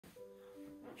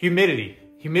Humidity.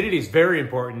 Humidity is very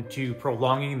important to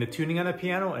prolonging the tuning on the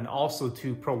piano and also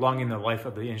to prolonging the life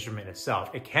of the instrument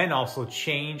itself. It can also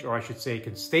change, or I should say, it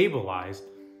can stabilize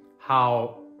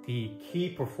how the key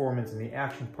performance and the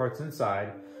action parts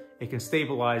inside, it can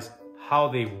stabilize how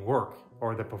they work,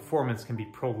 or the performance can be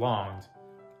prolonged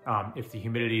if the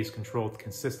humidity is controlled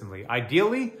consistently.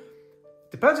 Ideally,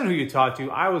 depends on who you talk to.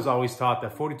 I was always taught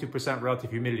that 42% relative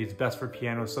humidity is best for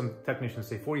piano. Some technicians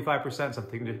say 45%, some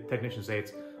technicians say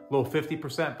it's low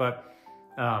 50%, but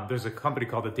there's a company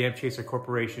called the Damp Chaser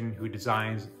Corporation who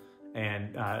designs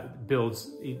and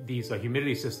builds these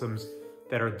humidity systems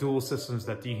that are dual systems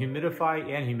that dehumidify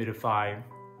and humidify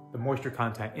the moisture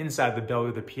content inside the belly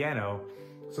of the piano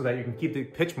so that you can keep the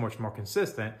pitch much more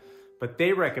consistent. But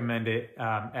they recommend it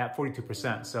at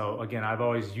 42%. So again, I've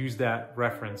always used that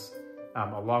reference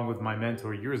along with my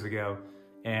mentor years ago.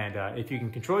 And if you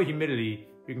can control humidity,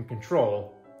 you can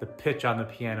control the pitch on the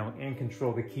piano and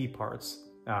control the key parts.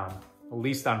 At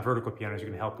least on vertical pianos, you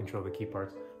can help control the key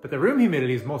parts. But the room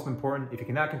humidity is most important. If you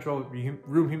cannot control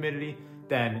room humidity,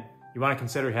 then you want to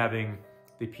consider having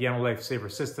the Piano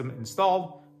Lifesaver system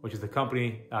installed, which is the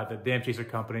company, the Damp Chaser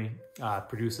company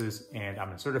produces, and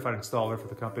I'm a certified installer for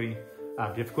the company.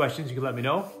 If you have questions, you can let me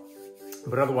know.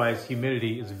 But otherwise,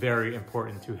 humidity is very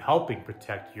important to helping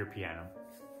protect your piano.